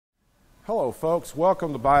Hello folks,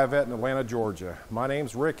 welcome to Buy a Vet in Atlanta, Georgia. My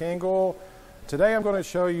name's Rick Engel. Today I'm going to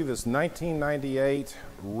show you this 1998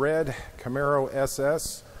 red Camaro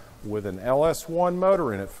SS with an LS1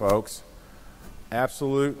 motor in it, folks.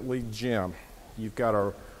 Absolutely gem. You've got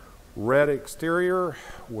a red exterior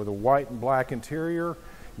with a white and black interior.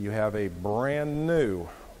 You have a brand new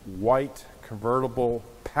white convertible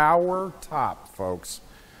power top, folks.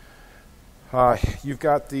 You've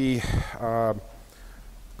got the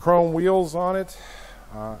chrome wheels on it.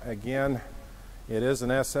 Again, it is an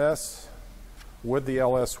SS with the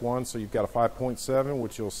LS1, so you've got a 5.7,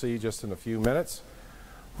 which you'll see just in a few minutes.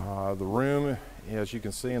 The room, as you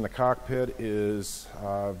can see in the cockpit, is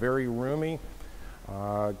very roomy,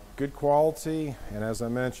 good quality, and as I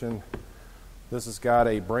mentioned, this has got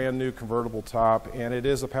a brand new convertible top, and it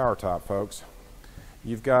is a power top, folks.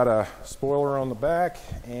 You've got a spoiler on the back,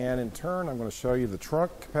 and in turn I'm going to show you the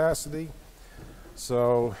trunk capacity.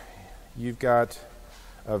 So you've got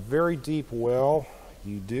a very deep well.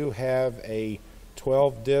 You do have a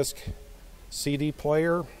 12-disc CD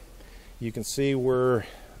player. You can see where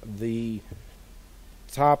the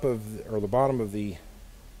top of, or the bottom of the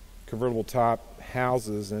convertible top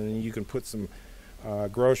houses, and you can put some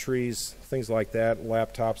groceries, things like that,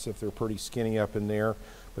 laptops if they're pretty skinny up in there.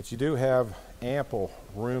 But you do have ample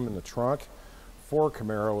room in the trunk for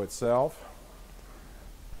Camaro itself.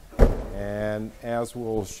 And as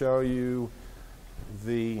we'll show you,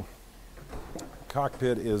 the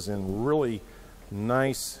cockpit is in really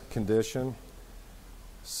nice condition.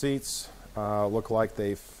 Seats look like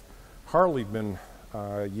they've hardly been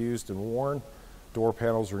used and worn. Door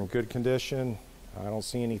panels are in good condition. I don't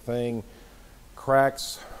see anything,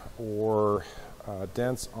 cracks or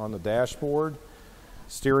dents on the dashboard.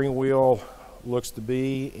 Steering wheel looks to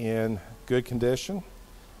be in good condition.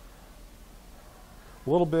 A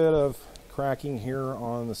little bit of cracking here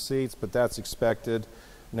on the seats, but that's expected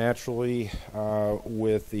naturally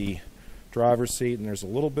with the driver's seat, and there's a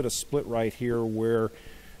little bit of split right here where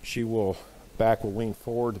back will lean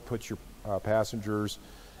forward to put your passengers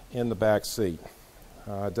in the back seat.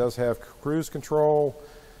 It does have cruise control,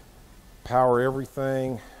 power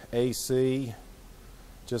everything, AC,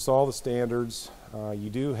 just all the standards. You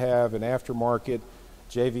do have an aftermarket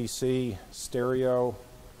JVC stereo.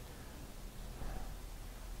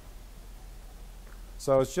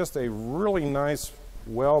 So it's just a really nice,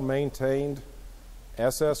 well-maintained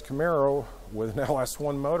SS Camaro with an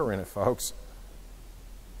LS1 motor in it, folks.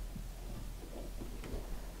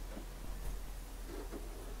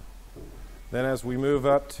 Then as we move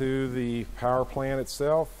up to the power plant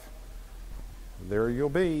itself, there you'll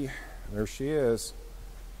be. There she is.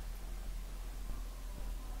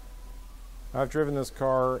 I've driven this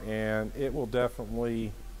car and it will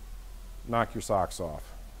definitely knock your socks off.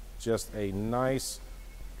 Just a nice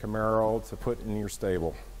Camaro to put in your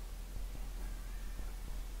stable.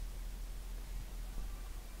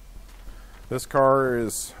 This car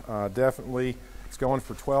is definitely, it's going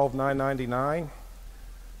for $12,999,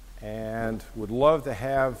 and would love to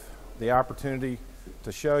have the opportunity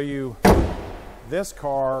to show you this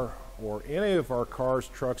car or any of our cars,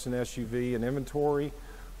 trucks, and SUV in inventory,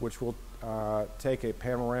 which will take a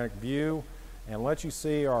panoramic view and let you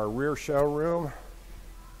see our rear showroom,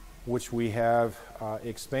 which we have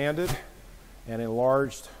expanded and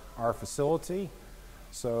enlarged our facility.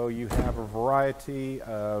 So you have a variety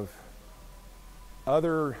of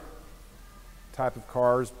other type of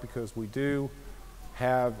cars, because we do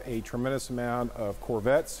have a tremendous amount of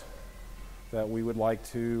Corvettes that we would like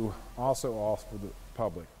to also offer the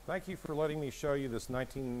public. Thank you for letting me show you this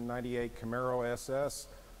 1998 Camaro SS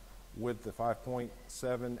with the 5.7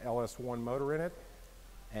 LS1 motor in it,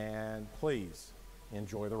 and please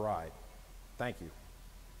enjoy the ride. Thank you.